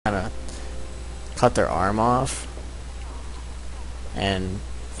cut their arm off and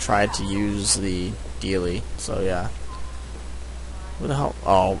tried to use the dealie. So yeah. What the hell?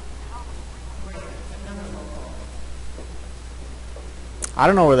 Oh. I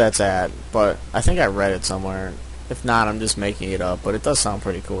don't know where that's at, but I think I read it somewhere. If not, I'm just making it up, but it does sound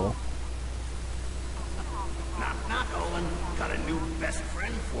pretty cool. Knock, Olin. Got a new best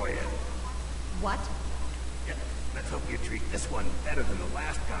friend for you. What? Yeah, let's hope you treat this one better than the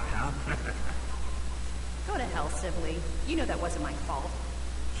last guy, huh? Go to hell, Sibley. You know that wasn't my fault.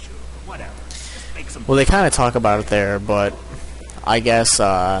 Sure, whatever. Just make some... Well, they kind of talk about it there, but I guess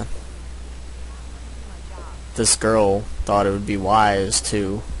this girl thought it would be wise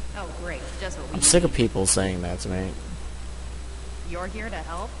to... Oh, great. Just what we I'm sick of need. people saying that to me. You're here to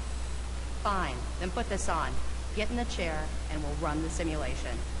help? Fine. Then put this on. Get in the chair, and we'll run the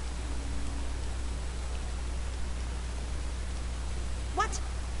simulation. What?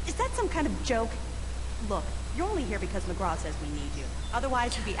 Is that some kind of joke? Look, you're only here because McGraw says we need you.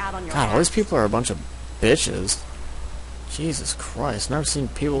 Otherwise, you'd be out on your God, all ass. these people are a bunch of bitches. Jesus Christ, never seen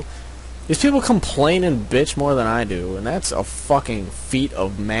people... These people complain and bitch more than I do, and that's a fucking feat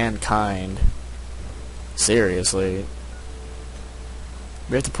of mankind. Seriously.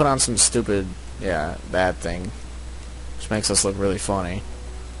 We have to put on some stupid, yeah, that thing, which makes us look really funny.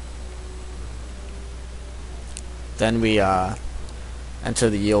 Then we, enter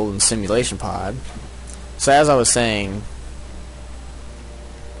the yield and simulation pod. So as I was saying,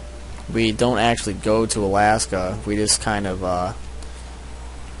 we don't actually go to Alaska, we just kind of,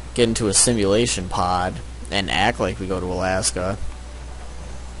 get into a simulation pod and act like we go to Alaska.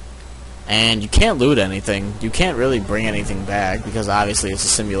 And you can't loot anything. You can't really bring anything back because obviously it's a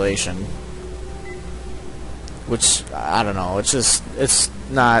simulation. Which, I don't know, it's just, it's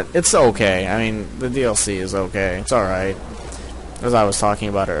not, it's okay. I mean, the DLC is okay. It's alright. As I was talking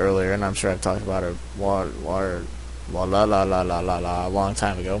about it earlier, and I'm sure I've talked about it a long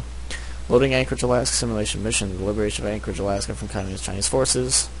time ago. Loading Anchorage, Alaska simulation mission. The liberation of Anchorage, Alaska from communist Chinese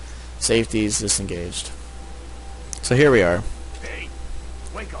forces. Safeties disengaged. So here we are. Hey,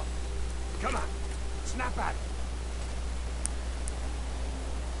 wake up. Come on. Snap at it.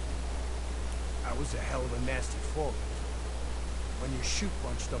 That was a hell of a nasty fall. When your chute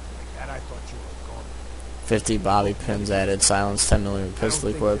bunched up like that, I thought you were gone. 50 bobby pins added. Silenced 10mm pistol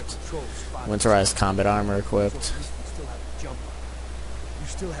equipped. Winterized combat armor equipped. So at least we still have a jump on. You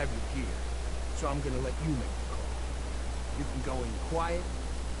still have your gear, so I'm gonna let you make the call. You can go in quiet,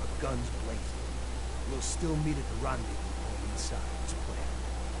 or guns blazing. We'll still meet at the rendezvous point inside as planned.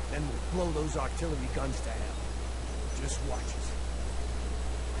 Then we'll blow those artillery guns to hell. Just watch us.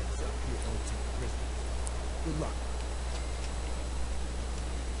 Heads up here, don't take prisoners. Good luck.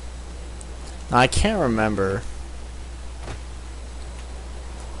 Now, I can't remember.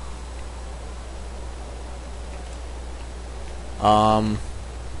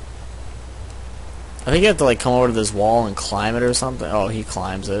 I think you have to like come over to this wall and climb it or something. Oh, he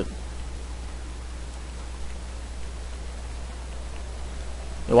climbs it.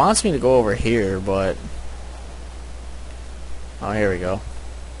 It wants me to go over here, but... Oh, here we go.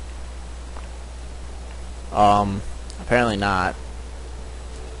 Apparently not.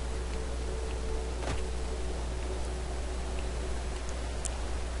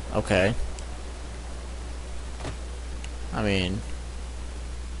 Okay. I mean...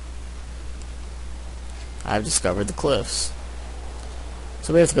 I've discovered the cliffs.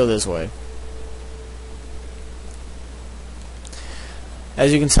 So we have to go this way.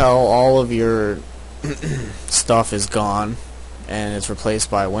 As you can tell, all of your stuff is gone, and it's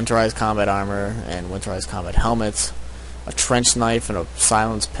replaced by winterized combat armor and winterized combat helmets, a trench knife and a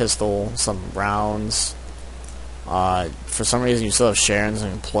silenced pistol, some rounds. For some reason you still have Sharon's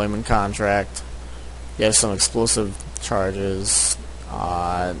employment contract. You have some explosive charges,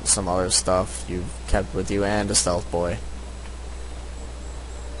 some other stuff you've kept with you, and a stealth boy.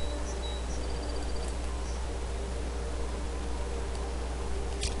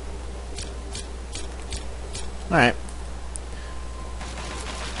 Alright.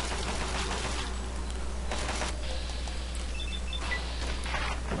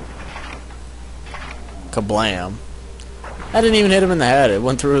 Kablam. That didn't even hit him in the head. It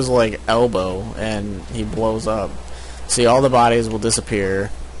went through his, like, elbow, and he blows up. See, all the bodies will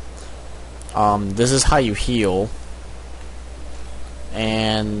disappear. This is how you heal.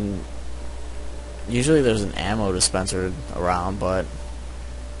 And usually there's an ammo dispenser around, but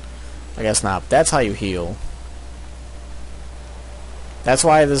I guess not. That's how you heal. That's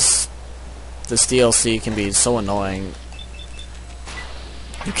why this DLC can be so annoying.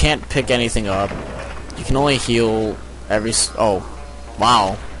 You can't pick anything up. You can only heal every... Oh,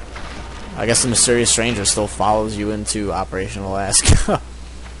 wow. I guess the mysterious stranger still follows you into Operation Alaska.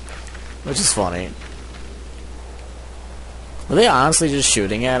 Which is funny. Were they honestly just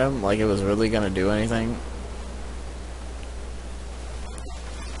shooting at him like it was really gonna do anything?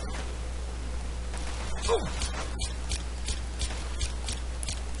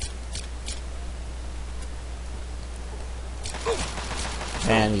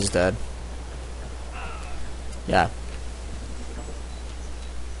 And he's dead. Yeah.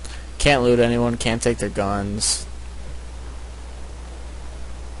 Can't loot anyone, can't take their guns.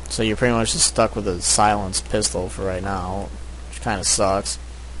 So you're pretty much just stuck with a silenced pistol for right now, which kind of sucks.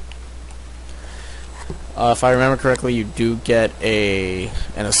 If I remember correctly, you do get an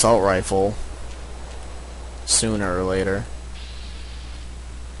assault rifle sooner or later.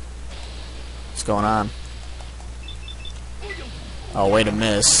 What's going on? Oh, way to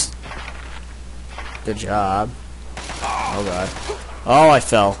miss. Good job. Oh god. Oh, I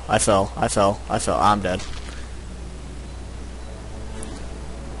fell. I'm dead.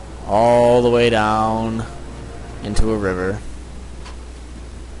 All the way down into a river.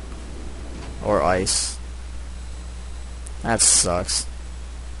 Or ice. That sucks.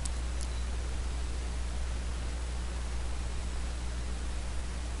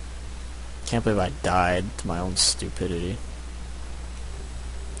 Can't believe I died to my own stupidity.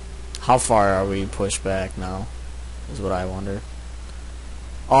 How far are we pushed back now? Is what I wonder.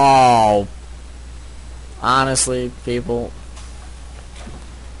 Oh, honestly, people.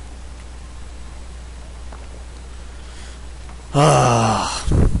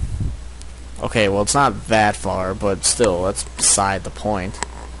 Okay, well, it's not that far, but still, that's beside the point.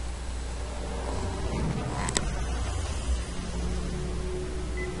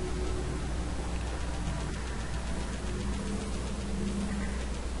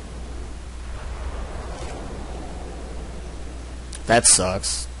 That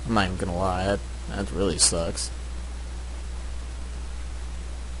sucks. I'm not even gonna lie. That really sucks.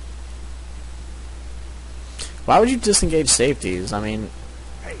 Why would you disengage safeties? I mean,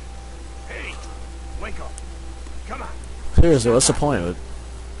 Hey, wake up! Come on. seriously, what's the point of it?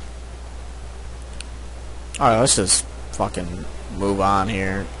 Alright, let's just fucking move on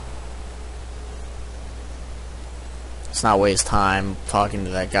here. Let's not waste time talking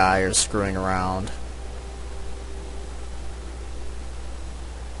to that guy or screwing around.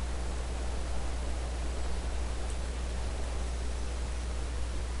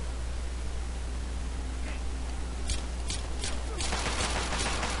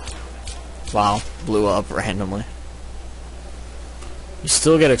 Wow, blew up randomly. You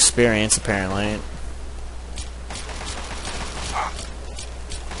still get experience, apparently.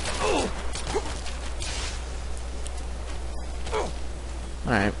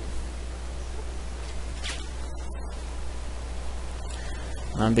 Alright.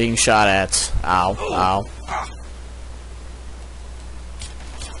 I'm being shot at. Ow, ow.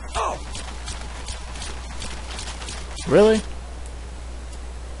 Really?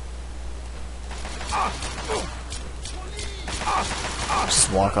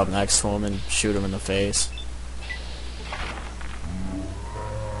 Just walk up next to him and shoot him in the face.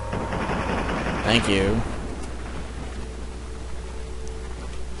 Thank you.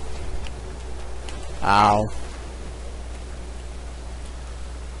 Ow.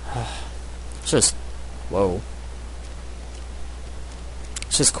 It's just... Whoa.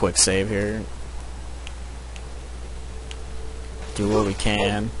 It's just quick save here. Do what we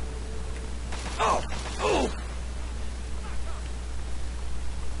can.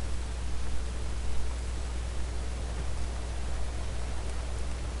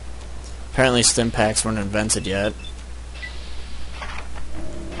 Apparently stim packs weren't invented yet.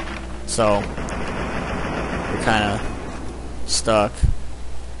 So, we're kinda stuck.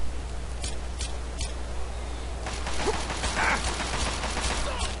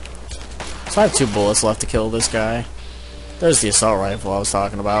 So I have 2 bullets left to kill this guy. There's the assault rifle I was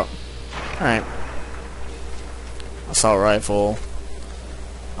talking about. Alright. Assault rifle.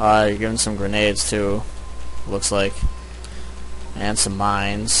 You're giving some grenades too, looks like. And some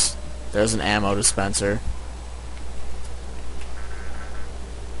mines. There's an ammo dispenser.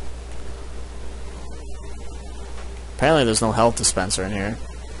 Apparently there's no health dispenser in here.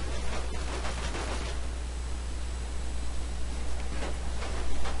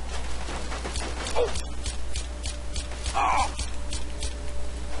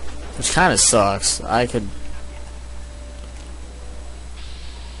 Which kind of sucks. I could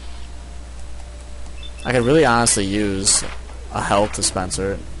really honestly use a health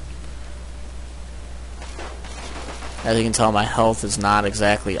dispenser. As you can tell, my health is not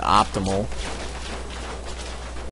exactly optimal.